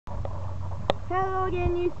Hello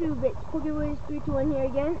again, YouTube. It's PokeBoys321 here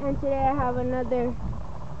again, and today I have another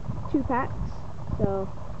 2 packs. So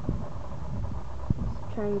let's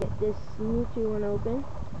try and get this Mewtwo one open.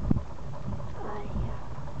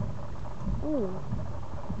 Oh,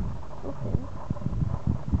 okay.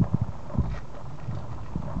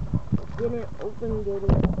 It didn't open good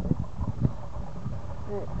enough.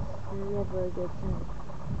 That's never a good sign.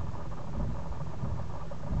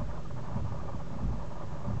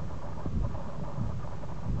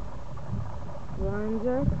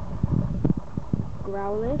 Bronzer,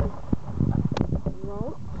 Growlithe,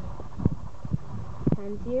 Molt,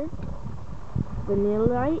 Pantier,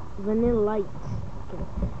 Vanillite. Okay.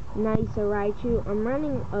 Nice Raichu. I'm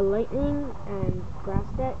running a Lightning and Grass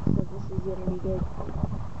deck, so this is gonna be good.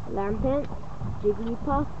 Lampent,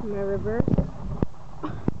 Jigglypuff, my reverse.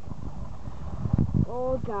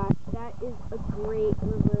 Oh gosh, that is a great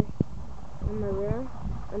reverse on my rare.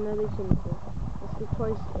 Another Chinchou. Let's get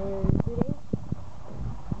twice in 2 days.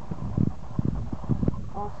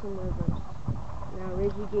 Awesome reverse. Now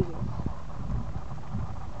Regigigas.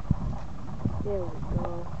 There we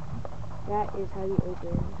go. That is how you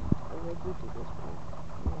open a Regigigas pack.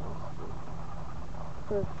 Nasty.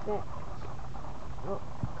 Perfect. Oh,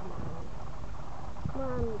 come on. Come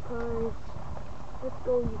on, you cards. Let's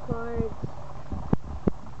go, you cards.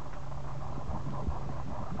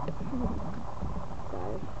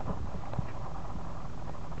 5.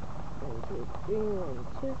 1, 2, 3, 1,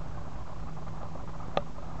 2.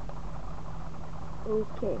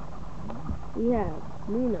 Okay, we have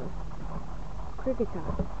Luna,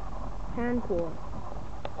 Kricketot, Panpour,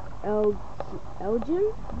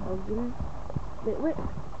 Elgin, Litwick,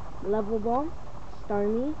 Level Ball,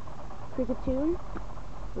 Starmie, Kricketune,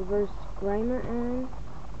 Reverse Grimer, and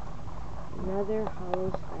another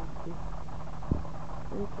Hollow Scrafty.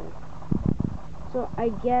 Okay, so I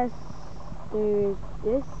guess there's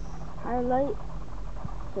this highlight.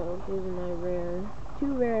 So here's my rare,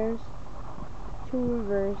 2 rares, 2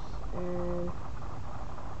 reverse, and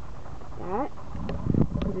that.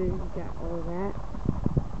 There's got all that,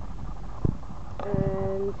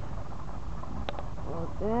 and all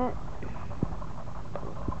that.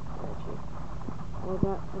 All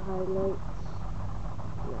that for highlights.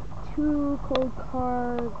 Got 2 code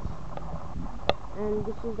cards, and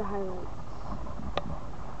this is the highlights.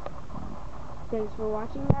 Thanks for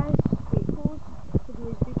watching, guys. Stay cool.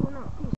 PokeBoys321 out. Peace.